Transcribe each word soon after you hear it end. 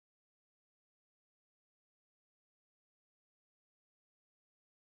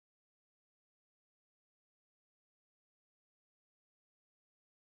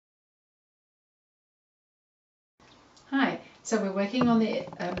Hi, so we're working on the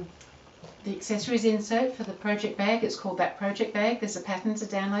accessories insert for the project bag. It's called That Project Bag. There's a pattern to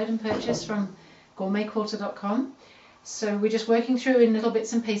download and purchase from GourmetQuilter.com. So we're just working through in little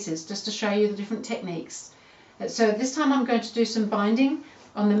bits and pieces just to show you the different techniques. So this time I'm going to do some binding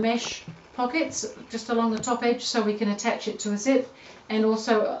on the mesh pockets just along the top edge so we can attach it to a zip, and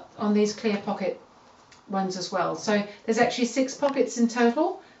also on these clear pocket ones as well. So there's actually 6 pockets in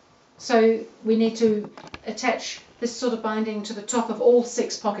total. So we need to attach this sort of binding to the top of all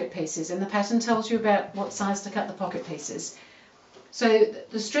 6 pocket pieces, and the pattern tells you about what size to cut the pocket pieces. So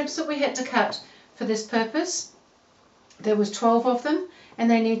the strips that we had to cut for this purpose, there was 12 of them, and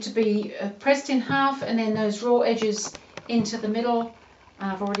they need to be pressed in half, and then those raw edges into the middle.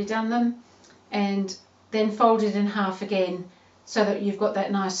 I've already done them, and then folded in half again so that you've got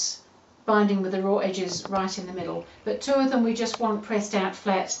that nice binding with the raw edges right in the middle. But 2 of them we just want pressed out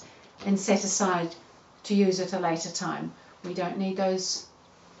flat and set aside to use at a later time. We don't need those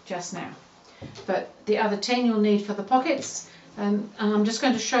just now. But the other 10 you'll need for the pockets, and I'm just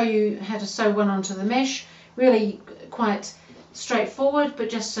going to show you how to sew one onto the mesh. Really quite straightforward, but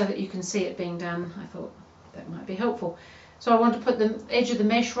just so that you can see it being done, I thought that might be helpful. So I want to put the edge of the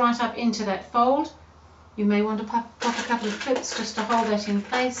mesh right up into that fold. You may want to pop a couple of clips just to hold that in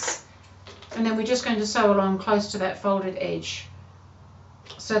place, and then we're just going to sew along close to that folded edge,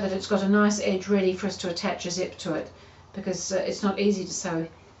 so that it's got a nice edge ready for us to attach a zip to it, because it's not easy to sew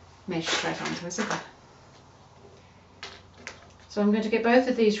mesh straight onto a zipper. So I'm going to get both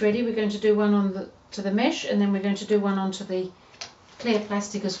of these ready. We're going to do one on to the mesh, and then we're going to do one onto the clear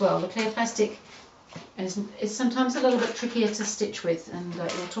plastic as well. The clear plastic is sometimes a little bit trickier to stitch with, and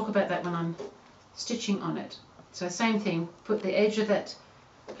we'll talk about that when I'm stitching on it. So same thing, put the edge of that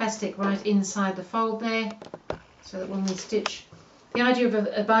plastic right inside the fold there, so that when we stitch, the idea of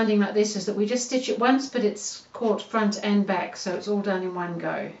a binding like this is that we just stitch it once, but it's caught front and back, so it's all done in one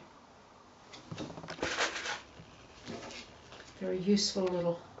go. Very useful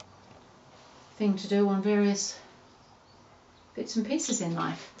little thing to do on various bits and pieces in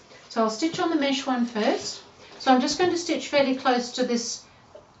life. So I'll stitch on the mesh one first. So I'm just going to stitch fairly close to this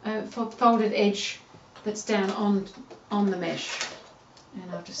folded edge that's down on the mesh.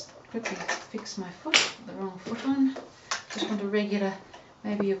 And I'll just quickly fix my foot, the wrong foot on. Just want a regular,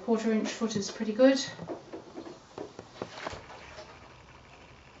 maybe a 1/4 inch foot is pretty good.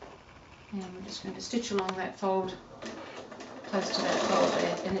 And we're just going to stitch along that fold, close to that fold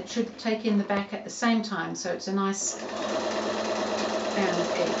there, and it should take in the back at the same time, so it's a nice round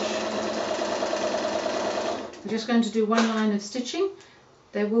edge. We're just going to do one line of stitching.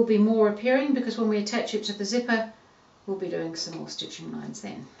 There will be more appearing, because when we attach it to the zipper, we'll be doing some more stitching lines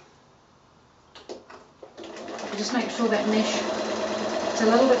then. Just make sure that mesh, it's a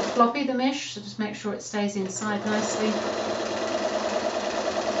little bit floppy, the mesh, so just make sure it stays inside nicely.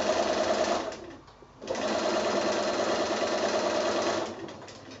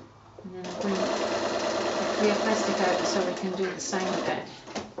 And then I'll bring the clear plastic over so we can do the same with that.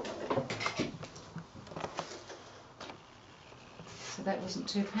 So that wasn't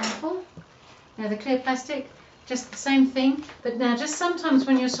too painful. Now the clear plastic, just the same thing, but now just sometimes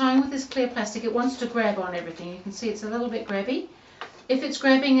when you're sewing with this clear plastic, it wants to grab on everything. You can see it's a little bit grabby. If it's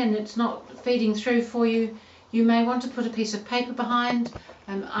grabbing and it's not feeding through for you, you may want to put a piece of paper behind,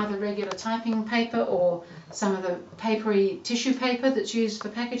 either regular typing paper or some of the papery tissue paper that's used for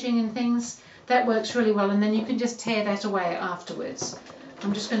packaging and things. That works really well, and then you can just tear that away afterwards.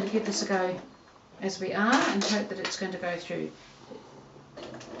 I'm just going to give this a go as we are and hope that it's going to go through.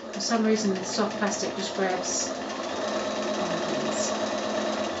 For some reason the soft plastic just grabs on things.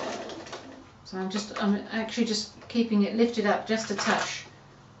 So I'm actually just keeping it lifted up just a touch,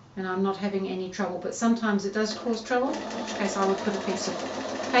 and I'm not having any trouble, but sometimes it does cause trouble, in which case I would put a piece of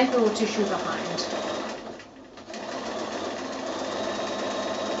paper or tissue behind.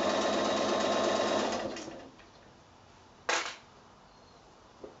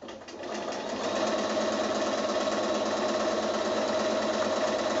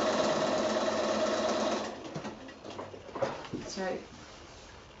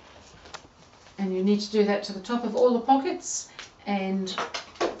 And you need to do that to the top of all the pockets, and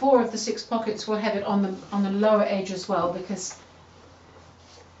 4 of the 6 pockets will have it on the lower edge as well, because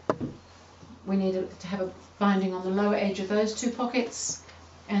we need to have a binding on the lower edge of those 2 pockets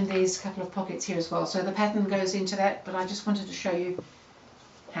and these couple of pockets here as well. So the pattern goes into that, but I just wanted to show you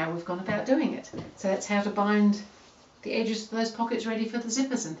how we've gone about doing it. So that's how to bind the edges of those pockets ready for the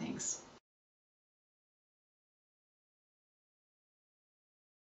zippers and things.